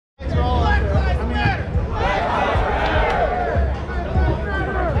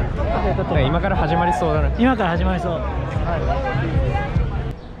とか。今から始まりそうだな。今から始まりそう。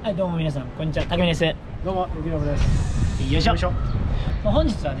はい、どうも皆さん、こんにちは、たくみです。どうも、ゆきのぶです。よいしょ。本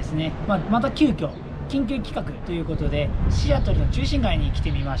日はですね、また急遽緊急企画ということで、シアトルの中心街に来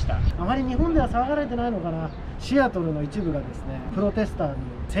てみました。あまり日本では騒がれてないのかな。シアトルの一部がですね、プロテスターに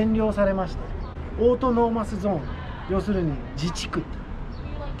占領されました。オートノーマスゾーン、要するに自治区っ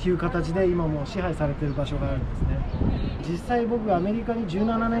ていう形で今もう支配されている場所があるんですね。実際僕がアメリカに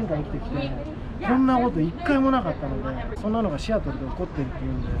17年間生きてきて、こんなこと一回もなかったので、そんなのがシアトルで起こっているってい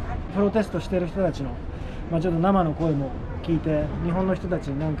うんで、プロテストしている人たちの、ちょっと生の声も聞いて、日本の人たち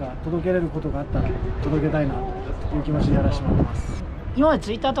に何か届けれることがあったら届けたいなという気持ちでやらせてもらいます。今まで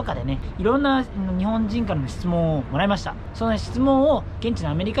ツイッターとかでね、いろんな日本人からの質問をもらいました。その質問を現地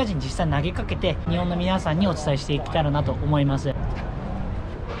のアメリカ人に実際投げかけて、日本の皆さんにお伝えしていけたらなと思います。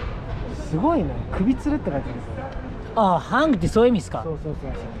すごいね、首つれって書いてあるんですよ。ああ、ハングってそういう意味ですか。そう。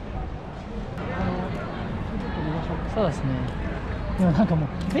そうですね。でもなんかもう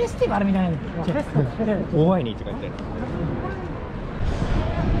フェスティバルみたいな。大いにって書いてある。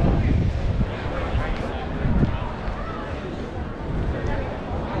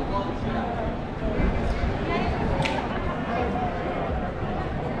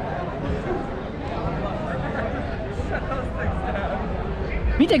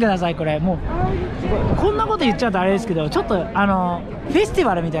見てください、これもうこんなこと言っちゃうとあれですけど、ちょっとフェスティ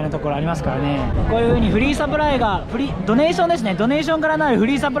バルみたいなところありますからね。こういう風にフリーサプライがドネーションですね。ドネーションからなるフ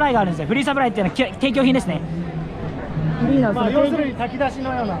リーサプライがあるんですよ。フリーサプライっていうのは提供品ですね。要するに炊き出し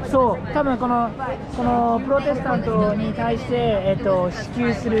のような。そう、多分このプロテスタントに対して、支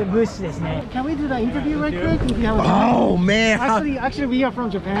給する物資ですね。 Can we do that interview right quick? If you have a Oh man! Actually, we are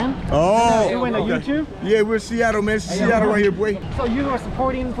from Japan. Oh, You went to YouTube. yeah, we're Seattle, man. It's Seattle right here, boy. So you are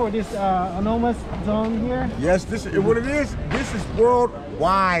supporting for this enormous zone here. Yes, this is what it is. This is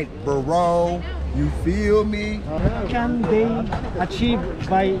worldwide, bro. You feel me? Can they achieve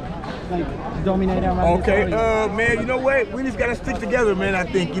by dominating America? Okay, man. You know what? We just gotta stick together, man. I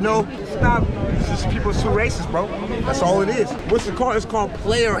think stop. Just people too racist, bro. That's all it is. What's it called? It's called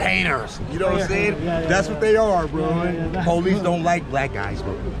player haters. You know what I'm saying? Yeah. That's what they are, bro. Yeah. Police don't like black guys,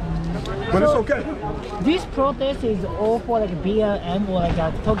 bro. But it's okay. This protest is all for like BLM or like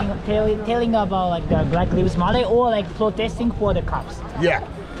telling about like the Black Lives Matter or like protesting for the cops. Yeah.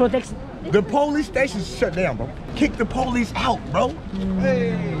 Protest. The police station's shut down, bro. Kick the police out, bro.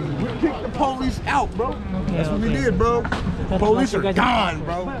 Hey, we kicked the police out, bro. That's what we did, bro. The police are gone,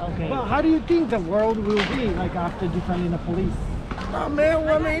 bro. Okay. Well, how do you think the world will be like after defunding the police? Oh man,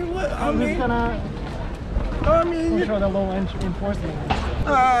 well, I mean, Control the law enforcement.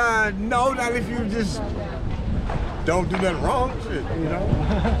 No, not if you just don't do nothing wrong, shit.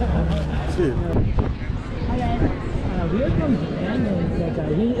 Shit. We are from Japan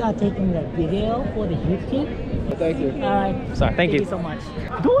and we are taking the video for the youth team. Thank you. Sorry, thank you so much.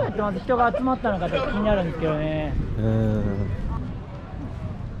 どうやってまず人が集まったのかって気になるんですけどね。誰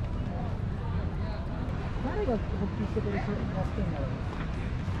が復帰してくれる人がしてんだろう。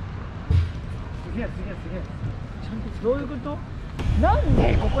すげえ。ちゃんとどういうこと？なん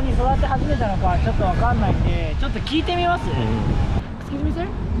でここに育て始めたのかちょっとわかんないんで、ちょっと聞いてみます。Excuse me, sir.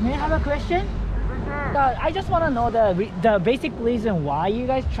 May I have a question? I just want to know the basic reason why you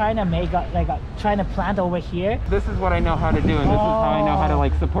guys trying to make trying to plant over here. This is what I know how to do, and this is how I know how to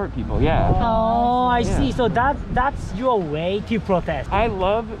like support people. Yeah. Oh, I see. So that's your way to protest. I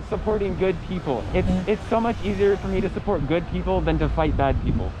love supporting good people. It's so much easier for me to support good people than to fight bad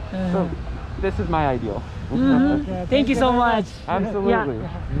people. So this is my ideal. Thank you so much. Absolutely.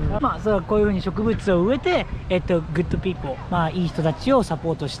 そうこういう風に植物を植えてgood people いい人たちをサ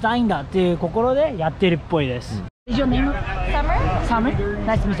ポートしたいんだっていう心でやってるっぽいです。Is your name? Summer.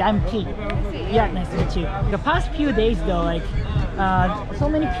 Nice to meet you. I'm Pete. Yeah, nice to meet you. The past few days though, so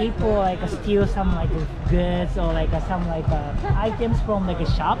many people steal some goods or some items from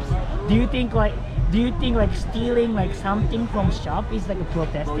shops. Do you think stealing something from shop is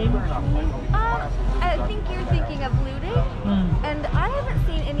protesting? I think you're thinking of looting, and I haven't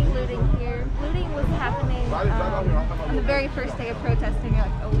seen any looting here. Looting was happening on the very first day of protesting,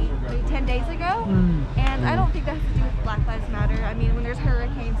 a week, maybe 10 days ago, and I don't think that has to do with Black Lives Matter. I mean, when there's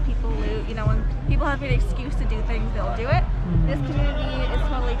hurricanes, people loot. When people have an excuse to do things, they'll do it. This community is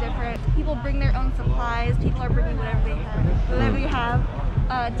totally different. People bring their own supplies. People are bringing whatever they have. Whatever you have,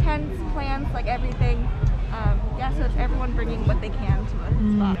 tents, plants, everything. So it's everyone bringing what they can to a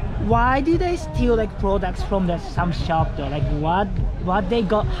spot. Why do they steal products from some shop though? What they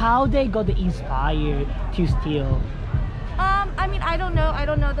got? How they got inspired to steal? I mean, I don't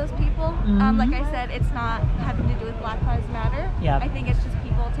know those people. Like I said, it's not having to do with Black Lives Matter. I think it's just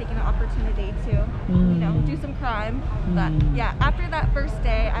people taking an opportunity to, you know, do some crime. But yeah, after that first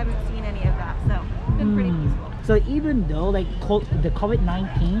day, I haven't seen any of that, so it's been pretty peaceful. So even though like the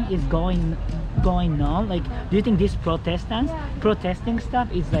COVID-19 is going on, like, do you think this protesting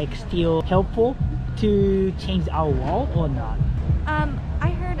stuff is like still helpful to change our world or not? I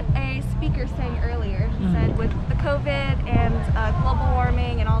heard a speaker saying earlier, he said with the COVID and global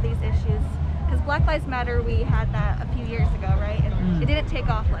warming and all these issues, because Black Lives Matter, we had that a few years ago, right? And it didn't take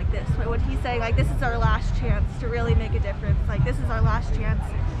off like this. But what he's saying, like, this is our last chance to really make a difference. Like, this is our last chance.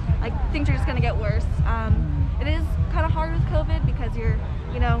 Like, things are just gonna get worse. It is kind of hard with COVID because you're,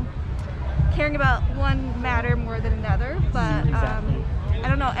 you know, caring about one matter more than another. But I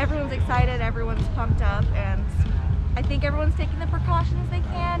don't know, everyone's excited, everyone's pumped up, and I think everyone's taking the precautions they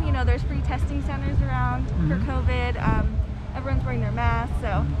can. You know, there's free testing centers around for COVID. Everyone's wearing their masks,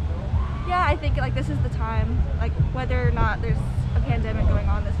 so yeah, I think like this is the time. Like whether or not there's a pandemic going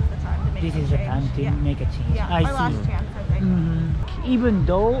on, this is the time to make a change. This is the time to make a change. Yeah, our last chance, I think. Even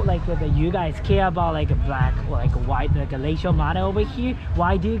though like whether you guys care about like a black or like a white, like a racial matter over here,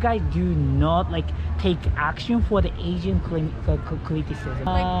 why do you guys do not like take action for the Asian criticism?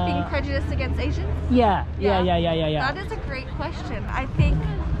 Like being prejudiced against Asians? Yeah. That is a great question. I think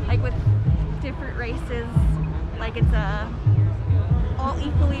like with different races, like it's all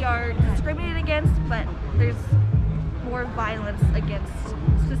equally are discriminated against, but there's more violence against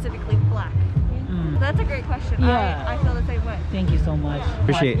specifically black. That's a great question. I feel the same way. Thank you so much.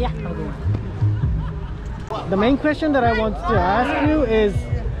 Appreciate it. Yeah. The main question that I want to ask you is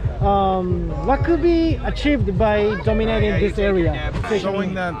what could be achieved by dominating this area?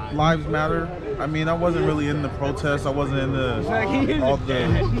 Showing that lives matter. I mean, I wasn't really in the protests. I wasn't in all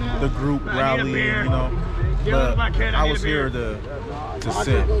the group rally, you know. But I was here to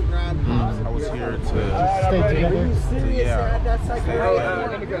sit. I was here to Stay together.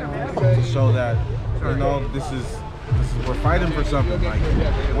 To show that, you know, this is we're fighting for something. Like,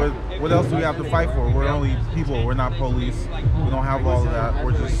 what else do we have to fight for? We're only people. We're not police. We don't have all of that.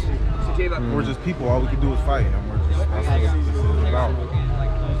 We're just people. All we can do is fight, and that's what this is about.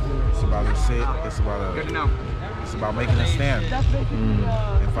 It's about a sit. It's about making a stand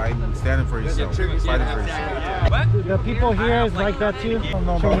and fighting, standing for yourself, fighting for yourself. The people here is like that too. I don't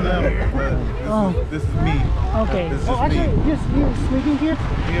know about them, but this is me. Okay. This is Actually, me. you're sleeping here?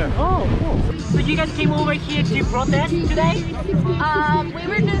 Yeah. Oh, cool. So you guys came over here to protest today? We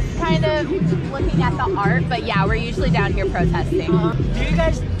were just kind of looking at the art, but yeah, we're usually down here protesting. Do you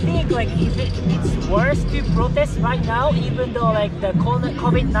guys think like if it's worse to protest right now, even though like the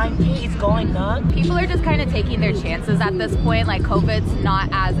COVID-19 is going on? People are just kind of taking their chances at this point. Like COVID's not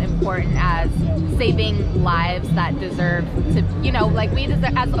as important as saving lives that deserve to, you know, like we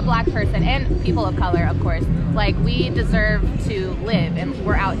deserve, as a black person and people of color, of course, like we deserve to live, and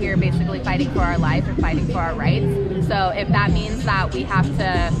we're out here basically fighting for our life and fighting for our rights. So if that means that we have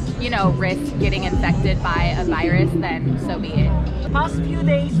to, you know, risk getting infected by a virus, then so be it. The past few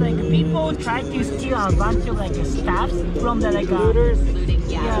days, like people tried to steal a bunch of like stuffs from the like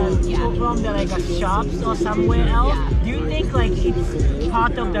Looting, from the like shops or somewhere else. Do you think like it's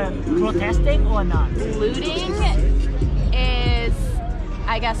part of the protesting or not? Looting is,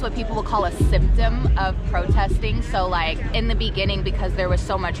 I guess, what people will call a symptom of protesting. So like in the beginning, because there was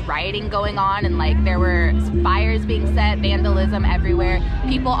so much rioting going on and like there were fires being set, vandalism everywhere,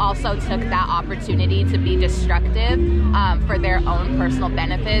 people also took that opportunity to be destructive for their own personal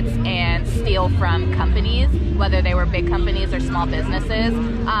benefits and steal from companies, whether they were big companies or small businesses.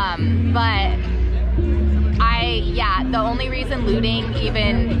 But the only reason looting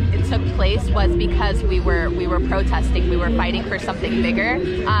even took place was because we were protesting. We were fighting for something bigger,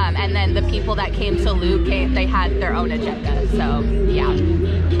 and then the people that came to loot they had their own agenda. So yeah.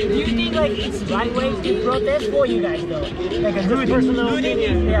 Do you think like it's the right way to protest for you guys though? Like a looting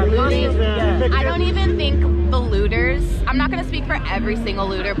is I don't even think the looters, I'm not going to speak for every single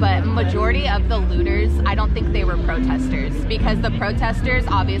looter, but majority of the looters, I don't think they were protesters, because the protesters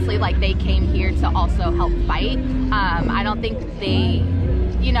obviously like they came here to also help fight. I don't think they,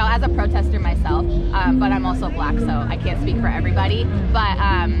 you know, as a protester myself, but I'm also black, so I can't speak for everybody. But,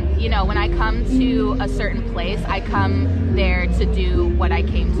 you know, when I come to a certain place, I come there to do what I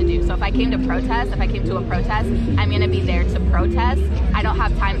came to do. So if I came to protest, if I came to a protest, I'm going to be there to protest. I don't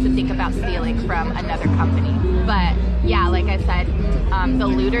have time to think about stealing from another company. But yeah, like I said, the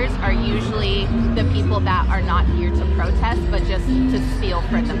looters are usually the people that are not here to protest, but just to steal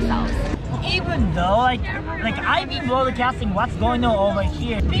for themselves. Even though like I've been broadcasting what's going on over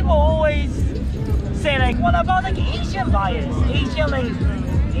here, people always say like, what about like Asian bias? Asian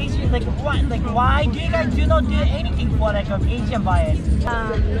like what? Like why do you guys do not do anything for like Asian bias?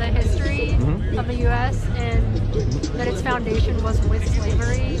 The history of the U.S. and that its foundation was with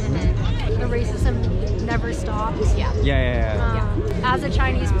slavery and the racism never stopped. As a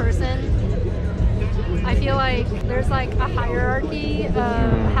Chinese person, I feel like there's like a hierarchy of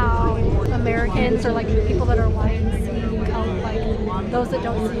how Americans or like people that are white see like those that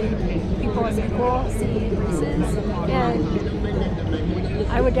don't see people as equal see races, and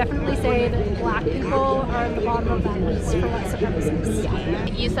I would definitely say that black people are at the bottom of that list for white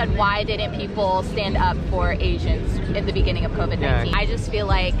supremacists. You said why didn't people stand up for Asians in the beginning of COVID-19? I just feel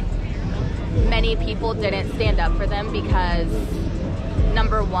like many people didn't stand up for them because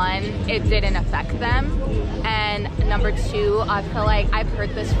number one, it didn't affect them, and number two, I feel like I've heard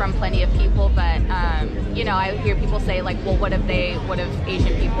this from plenty of people, but you know, I hear people say like, well, what have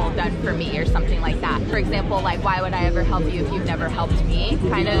Asian people done for me or something like that? For example, like, why would I ever help you if you've never helped me?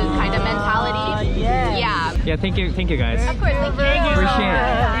 Kind of mentality. Yeah. Thank you guys. Of course, thank you. Appreciate it.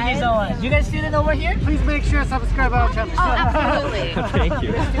 Thank you so much. You guys student over here? Please make sure to subscribe our channel. Oh, absolutely. Thank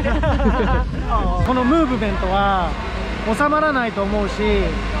you. このムーブメントは収まらないと思うし、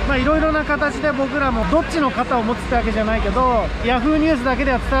いろいろな形で僕らもどっちの肩を持つってわけじゃないけど、ヤフーニュースだけ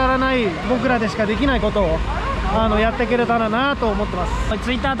では伝わらない僕らでしかできないことをやっていけれたらなと思ってます。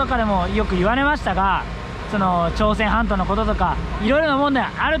ツイッターとかでもよく言われましたが、その朝鮮半島のこととかいろいろな問題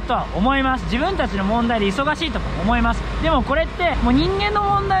あると思います。自分たちの問題で忙しいとか思います。でもこれってもう人間の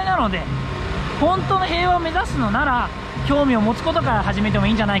問題なので、本当の平和を目指すのなら興味を持つことから始めても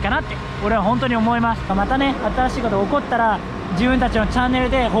いいんじゃないかなって俺は本当に思います。またね、新しいことが起こったら自分たちのチャンネル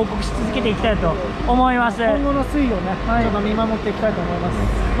で報告し続けていきたいと思います。今後の推移をね、ちょっと見守っていきたいと思いま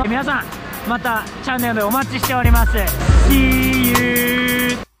す。皆さんまたチャンネルでお待ちしております。 See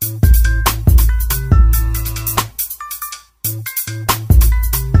you!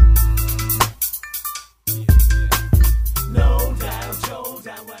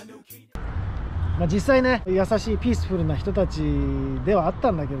まあ実際ね、優しいピースフルな人たちではあっ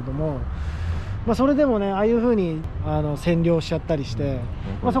たんだけれども、それでもね、ああいう風に占領しちゃったりして、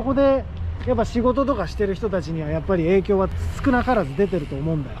そこでやっぱ仕事とかしてる人たちにはやっぱり影響は少なからず出てると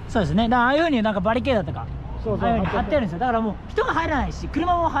思うんだよ。そうですね。だからああいう風になんかバリケードとかそうああいう風に貼ってあるんですよ。だからもう人が入らないし、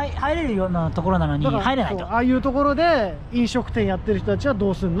車も入れるようなところなのに入れないと。ああいうところで飲食店やってる人たちはど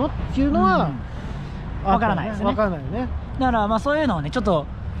うするのっていうのはわからないですね。わからないよね。だからそういうのをね、ちょっと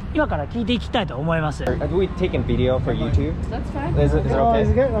今から聞いていきたいと思います。Have we taken video for YouTube? That's fine. Is it okay? Is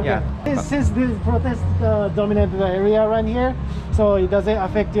it good? Okay. Yeah. Since the protest dominated the area around here, so it doesn't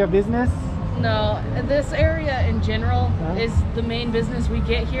affect your business? No, this area in general is the main business we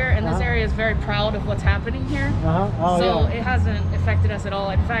get here, and this area is very proud of what's happening here. So it hasn't affected us at all.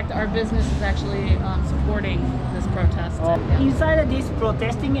 In fact, our business is actually supporting this protest. Inside of this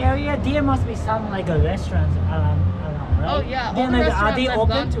protesting area, there must be some like a restaurants around. Right? Oh yeah, all then, the like, restaurants are they I've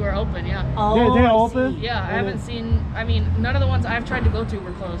open? gone to are open, yeah. Oh, They're I open? see. Yeah, I haven't seen, I mean, none of the ones I've tried to go to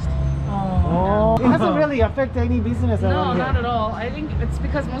were closed. Oh. It hasn't really affected any business No, around here. not at all. I think it's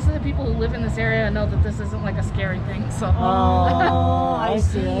because most of the people who live in this area know that this isn't like a scary thing, so. Oh, I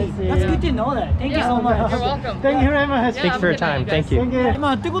see. That's Yeah. good to know that. Thank you so much. You're welcome. Thank you very much. Yeah, Thanks for your have a time. good night, Thank you. Thank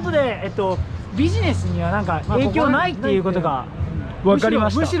you. ということで、ビジネスにはなんか影響ないっていうことが分かりま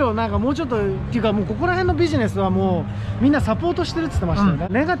した。むしろなんかもうちょっとっていうか、もうここら辺のビジネスはもうみんなサポートしてるって言ってましたよね。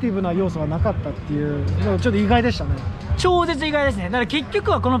ネガティブな要素はなかったっていうのちょっと意外でしたね。超絶意外ですね。だから結局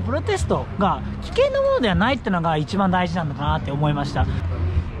はこのプロテストが危険なものではないっていうのが一番大事なのかなって思いました。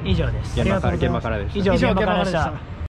以上です。現場からでした。以上現場からでした。